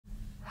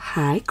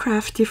Hi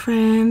crafty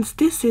friends,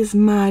 this is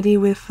Mari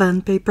with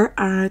Fun Paper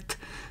Art.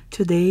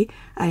 Today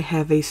I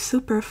have a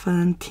super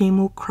fun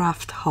Temu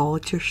craft haul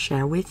to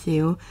share with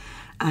you.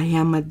 I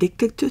am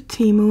addicted to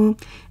Temu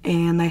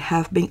and I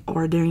have been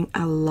ordering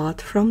a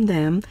lot from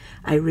them.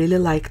 I really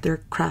like their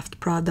craft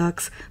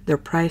products, their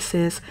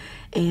prices,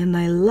 and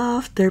I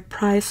love their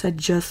price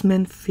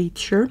adjustment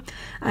feature.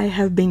 I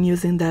have been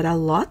using that a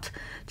lot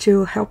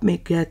to help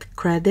me get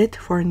credit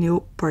for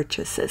new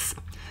purchases.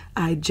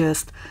 I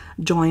just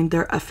joined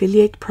their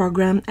affiliate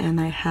program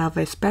and I have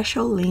a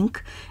special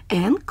link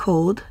and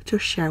code to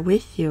share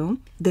with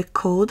you. The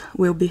code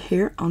will be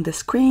here on the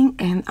screen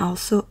and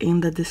also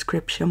in the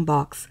description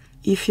box.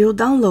 If you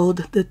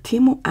download the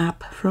Temu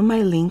app from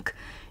my link,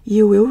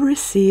 you will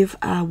receive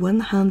a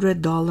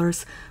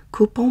 $100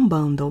 coupon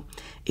bundle.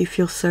 If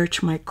you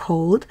search my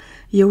code,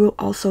 you will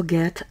also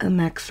get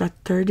an extra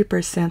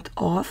 30%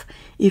 off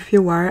if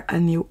you are a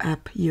new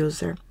app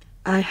user.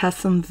 I have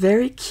some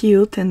very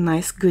cute and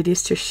nice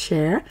goodies to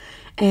share,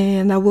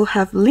 and I will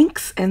have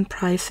links and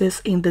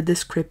prices in the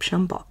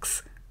description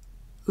box.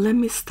 Let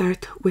me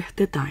start with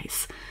the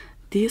dies.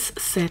 This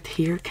set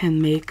here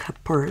can make a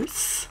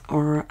purse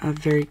or a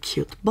very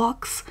cute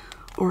box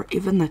or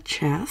even a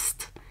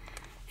chest,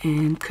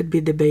 and could be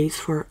the base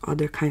for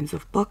other kinds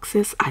of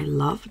boxes. I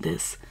love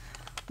this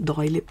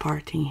doily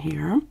part in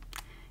here,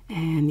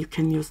 and you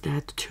can use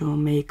that to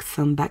make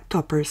some back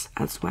toppers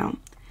as well.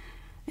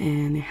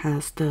 And it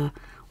has the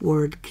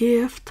word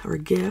gift or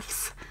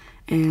gifts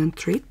and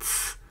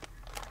treats.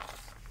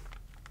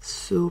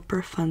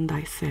 Super fun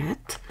die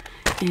set.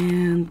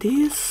 And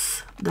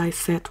this die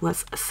set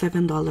was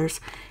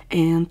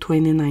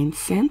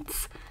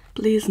 $7.29.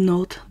 Please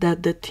note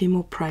that the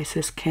Temu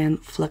prices can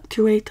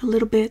fluctuate a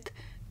little bit.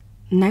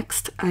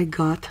 Next, I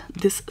got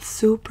this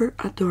super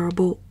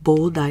adorable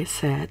bow die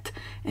set,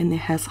 and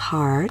it has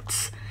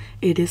hearts.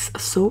 It is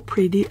so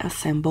pretty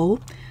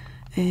assembled.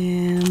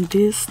 And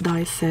this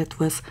die set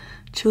was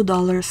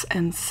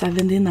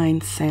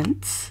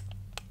 $2.79.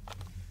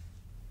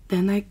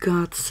 Then I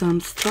got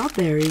some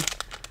strawberry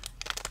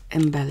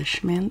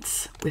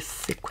embellishments with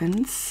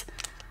sequins.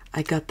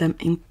 I got them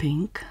in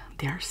pink.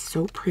 They are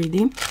so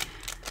pretty.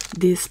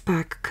 This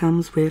pack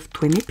comes with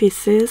 20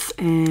 pieces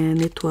and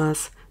it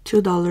was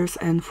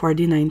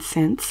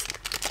 $2.49.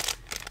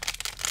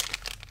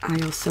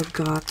 I also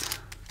got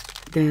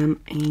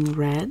them in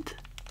red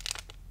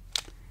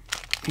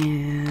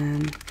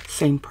and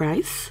same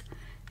price.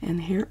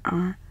 And here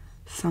are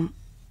some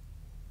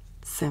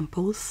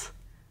samples.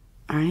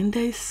 Aren't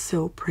they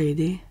so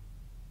pretty?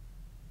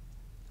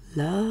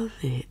 Love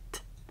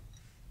it.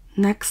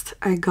 Next,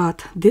 I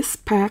got this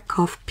pack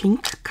of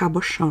pink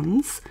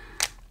cabochons.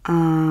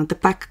 The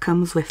pack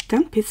comes with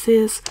 10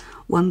 pieces,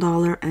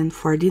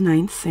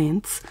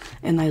 $1.49,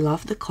 and I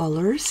love the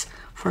colors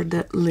for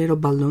the little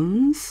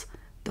balloons,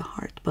 the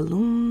heart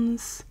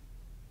balloons.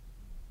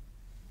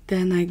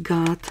 Then I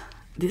got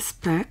this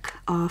pack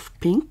of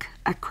pink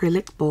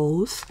acrylic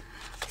bowls,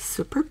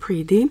 super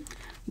pretty.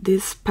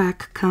 This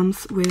pack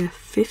comes with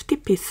 50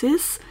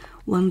 pieces,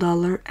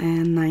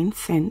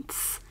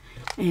 $1.09.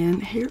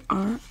 And here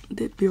are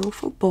the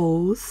beautiful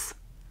bowls.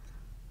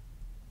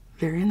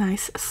 Very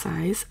nice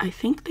size. I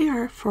think they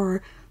are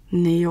for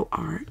nail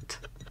art.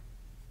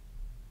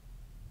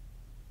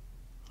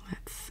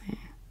 Let's see.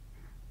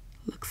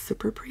 Looks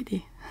super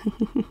pretty.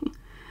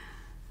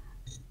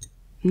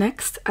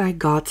 Next, I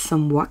got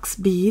some wax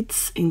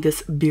beads in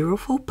this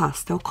beautiful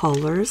pastel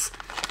colors.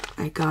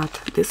 I got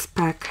this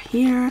pack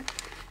here,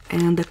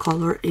 and the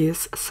color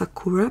is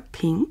Sakura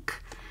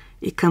Pink.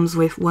 It comes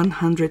with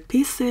 100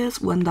 pieces,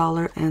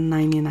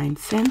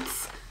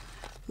 $1.99.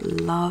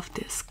 Love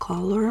this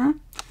color.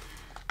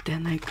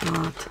 Then I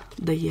got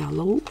the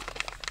yellow,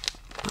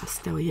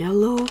 pastel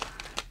yellow.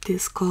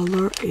 This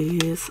color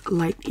is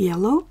light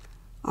yellow,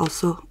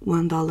 also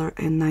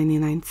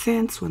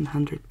 $1.99,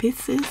 100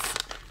 pieces.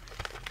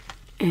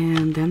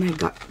 And then I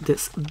got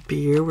this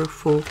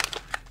beautiful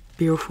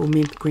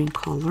mint green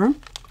color,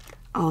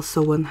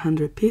 also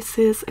 100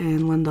 pieces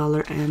and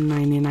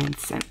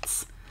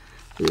 $1.99.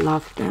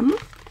 Love them.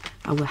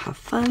 I will have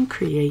fun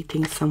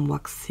creating some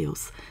wax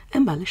seals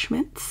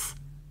embellishments.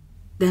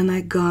 Then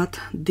I got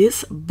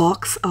this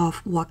box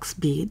of wax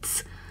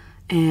beads,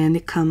 and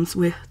it comes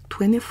with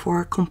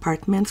 24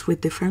 compartments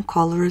with different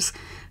colors,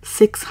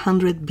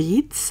 600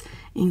 beads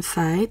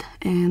inside,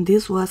 and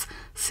this was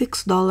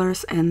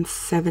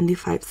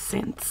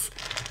 $6.75.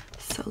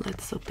 So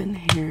let's open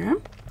here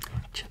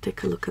to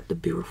take a look at the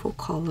beautiful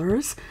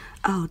colors.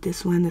 Oh,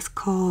 this one is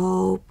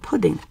called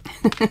Pudding.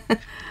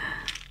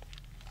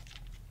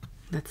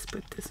 Let's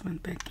put this one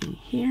back in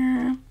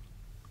here.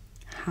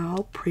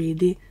 How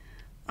pretty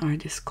are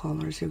these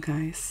colors, you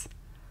guys?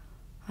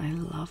 I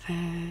love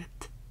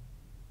it.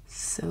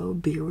 So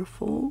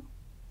beautiful.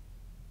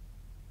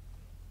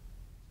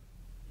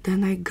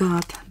 Then I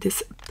got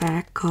this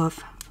pack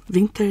of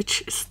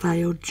vintage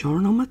style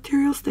journal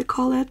materials, they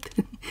call it.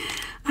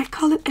 I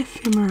call it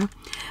ephemera,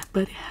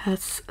 but it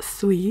has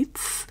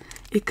sweets.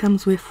 It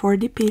comes with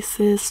 40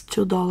 pieces,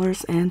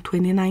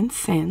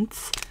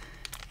 $2.29.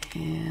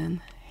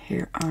 And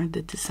here are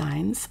the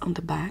designs on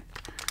the back.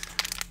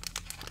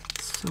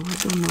 So I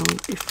don't know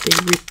if they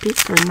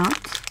repeat or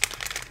not.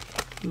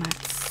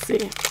 Let's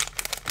see.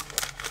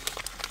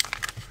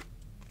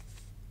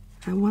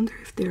 I wonder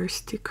if they are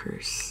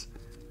stickers.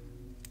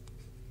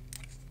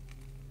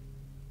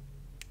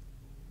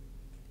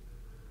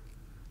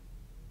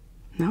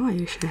 No, I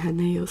wish I had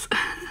nails.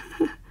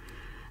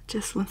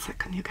 Just 1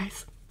 second, you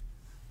guys.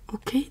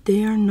 Okay,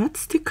 they are not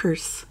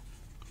stickers,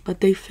 but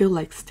they feel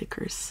like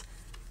stickers.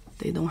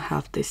 They don't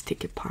have the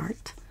sticky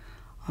part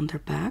on their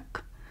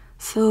back.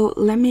 So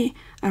let me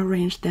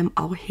arrange them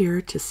all here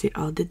to see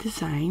all the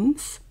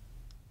designs.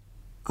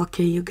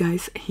 Okay, you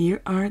guys,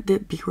 here are the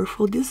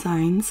beautiful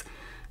designs.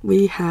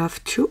 We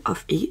have 2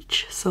 of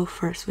each. So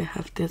first we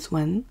have this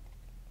one.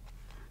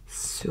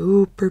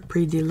 Super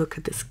pretty. Look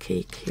at this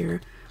cake here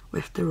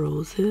with the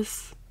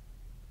roses.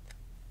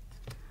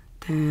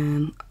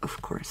 Then, of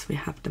course, we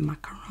have the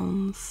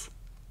macarons.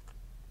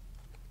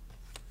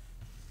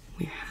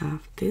 We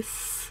have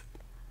this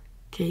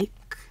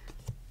cake.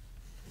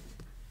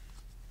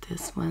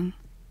 This one.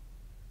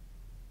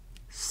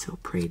 So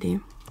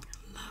pretty.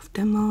 Love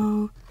them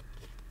all.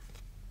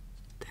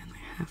 Then we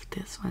have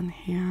this one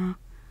here.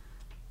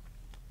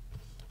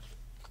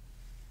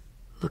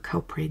 Look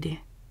how pretty.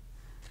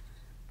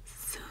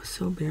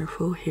 So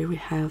beautiful. Here we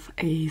have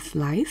a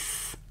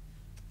slice.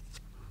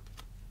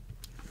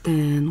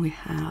 Then we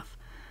have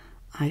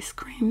ice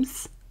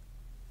creams.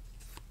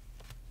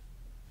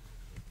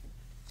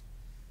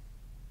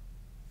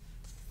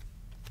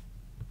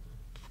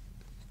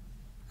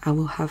 I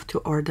will have to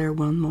order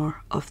one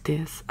more of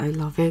this. I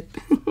love it.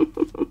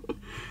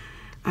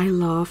 I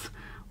love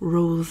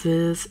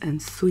roses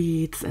and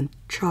sweets and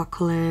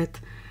chocolate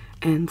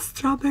and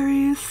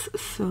strawberries,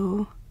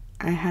 so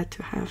I had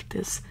to have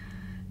this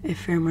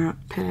ephemera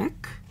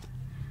pack.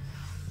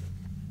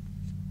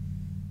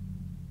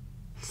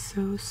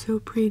 So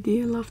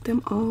pretty. I love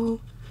them all.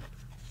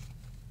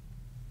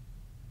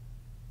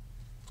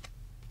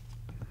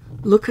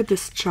 Look at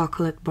this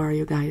chocolate bar,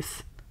 you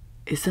guys.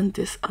 Isn't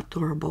this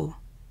adorable?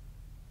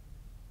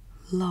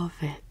 Love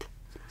it.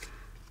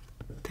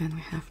 Then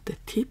we have the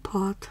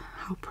teapot.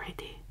 How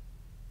pretty.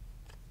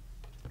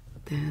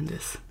 Then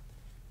this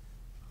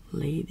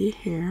lady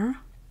here.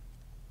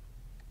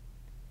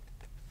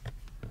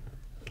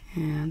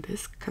 And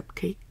this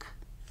cupcake.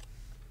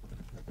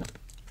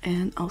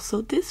 And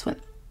also this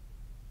one.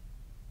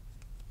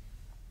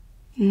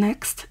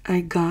 Next, I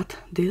got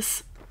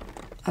this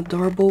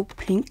adorable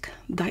pink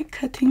die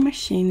cutting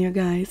machine, you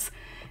guys,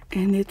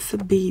 and it's a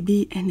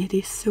baby and it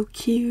is so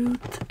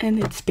cute and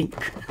it's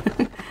pink.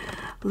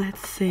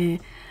 Let's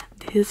see,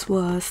 this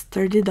was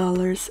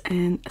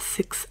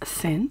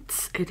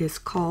 $30.06. It is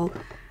called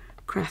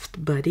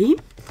Craft Buddy.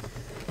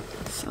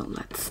 So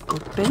let's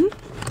open.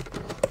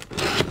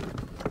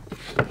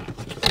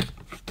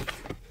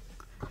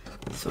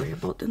 Sorry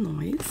about the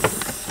noise.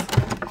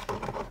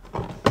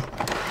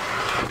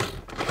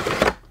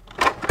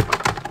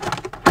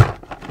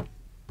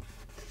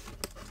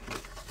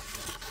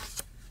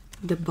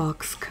 The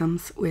box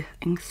comes with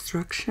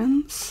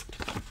instructions.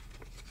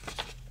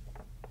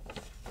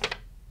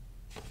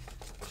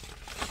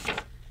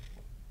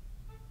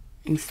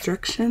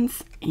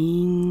 Instructions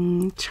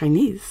in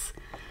Chinese.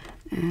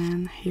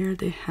 And here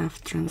they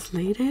have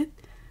translated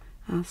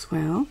as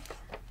well.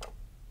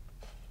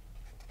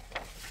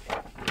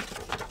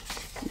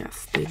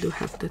 Yes, they do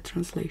have the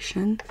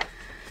translation.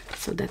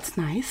 So that's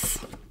nice.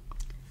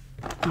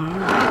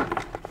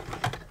 Alright.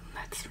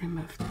 Let's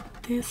remove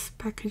this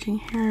packaging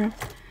here.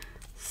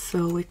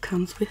 So it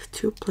comes with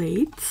 2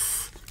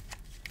 plates,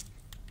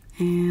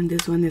 and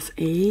this one is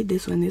A,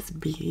 this one is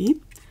B.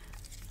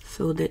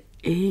 So the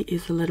A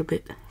is a little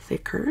bit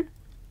thicker.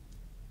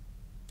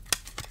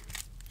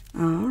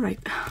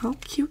 Alright, how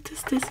cute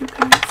is this, you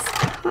guys?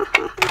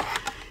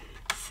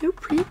 So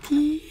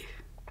pretty.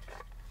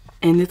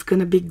 And it's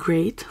gonna be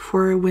great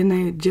for when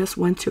I just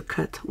want to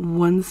cut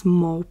one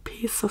small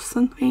piece of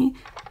something.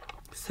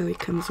 So it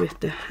comes with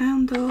the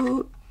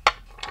handle.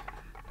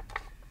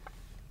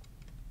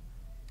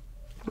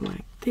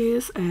 Like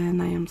this,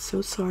 and I am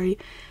so sorry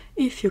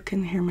if you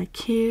can hear my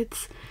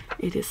kids.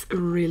 It is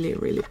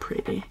really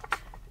pretty,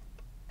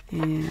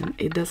 and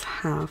it does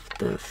have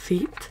the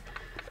feet,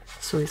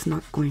 so it's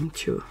not going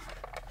to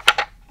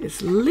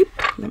slip.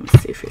 Let me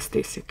see if it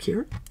stays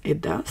secure. It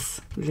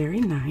does.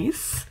 Very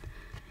nice.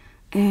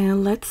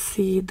 And let's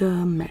see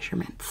the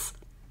measurements.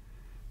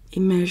 It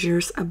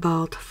measures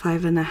about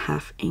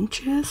 5.5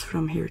 inches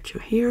from here to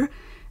here,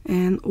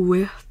 and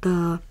with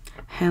the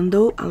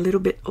handle a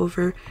little bit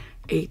over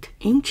 8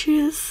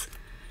 inches.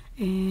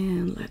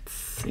 And let's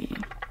see,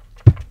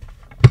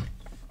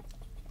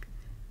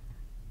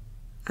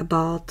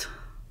 about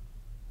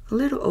a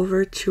little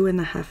over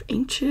 2.5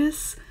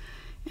 inches.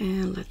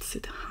 And let's see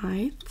the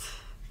height.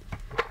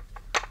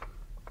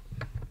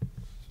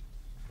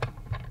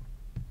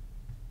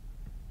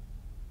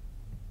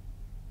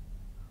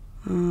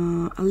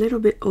 A little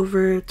bit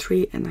over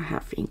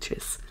 3.5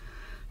 inches.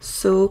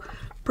 So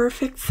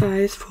perfect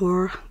size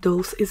for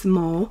those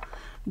small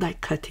die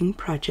cutting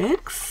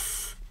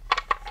projects.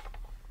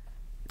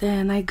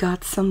 Then I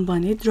got some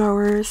bunny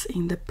drawers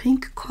in the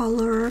pink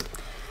color,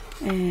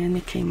 and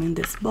it came in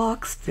this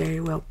box, very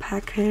well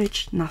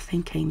packaged,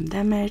 nothing came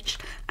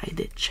damaged, I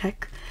did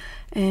check.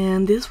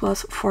 And this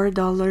was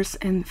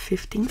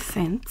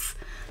 $4.15.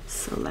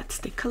 So let's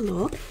take a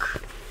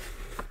look.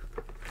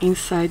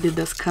 Inside it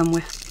does come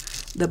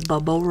with the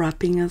bubble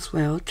wrapping as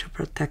well to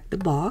protect the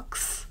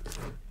box.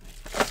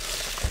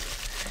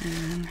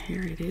 And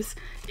here it is.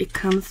 It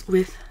comes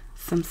with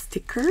some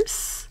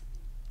stickers,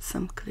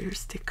 some clear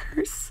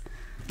stickers.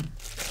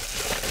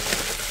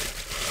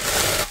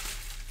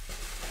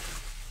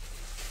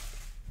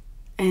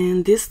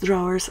 And these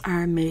drawers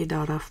are made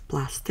out of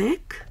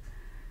plastic.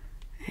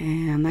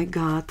 And I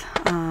got,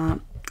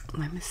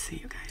 let me see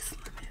you guys,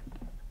 let me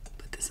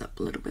put this up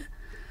a little bit.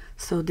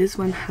 So this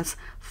one has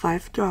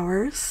 5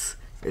 drawers.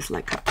 It's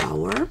like a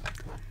tower.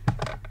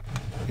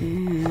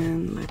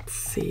 And let's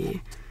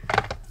see.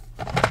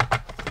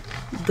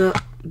 The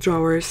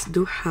drawers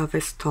do have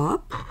a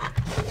stop.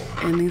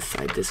 And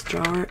inside this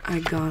drawer I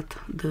got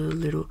the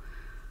little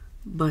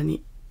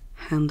bunny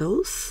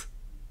handles.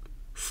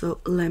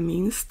 So let me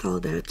install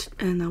that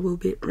and I will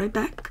be right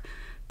back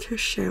to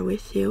share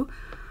with you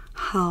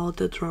how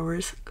the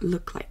drawers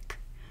look like.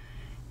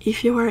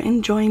 If you are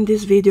enjoying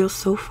this video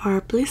so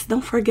far, please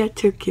don't forget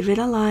to give it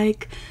a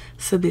like,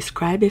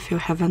 subscribe if you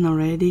haven't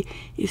already,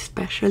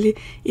 especially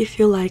if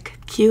you like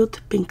cute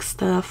pink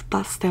stuff,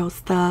 pastel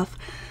stuff,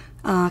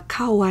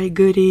 kawaii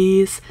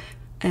goodies,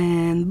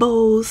 and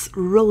bows,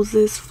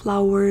 roses,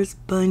 flowers,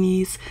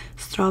 bunnies,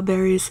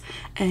 strawberries,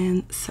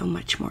 and so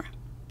much more.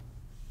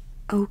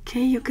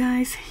 Okay, you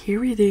guys,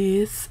 here it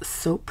is.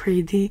 So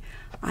pretty.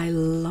 I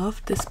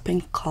love this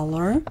pink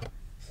color.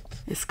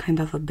 It's kind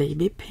of a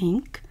baby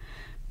pink.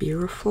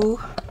 Beautiful.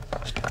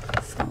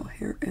 So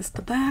here is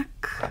the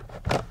back.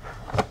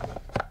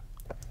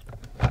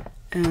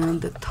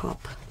 And the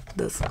top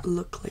does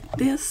look like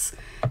this.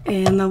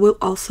 And I will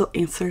also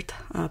insert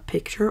a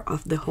picture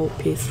of the whole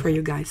piece for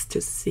you guys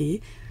to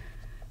see.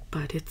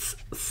 But it's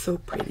so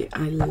pretty.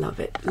 I love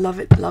it, love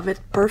it, love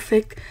it.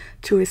 Perfect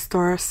to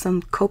store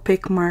some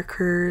Copic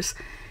markers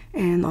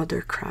and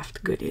other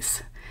craft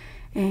goodies.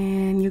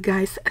 And you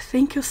guys,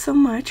 thank you so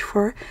much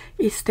for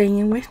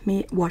staying with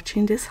me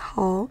watching this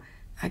haul.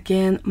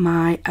 Again,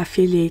 my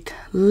affiliate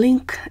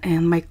link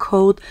and my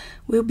code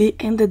will be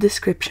in the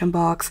description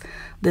box.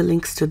 The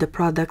links to the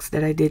products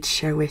that I did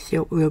share with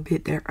you will be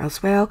there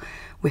as well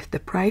with the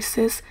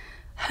prices.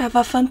 Have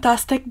a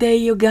fantastic day,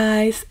 you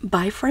guys.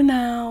 Bye for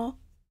now.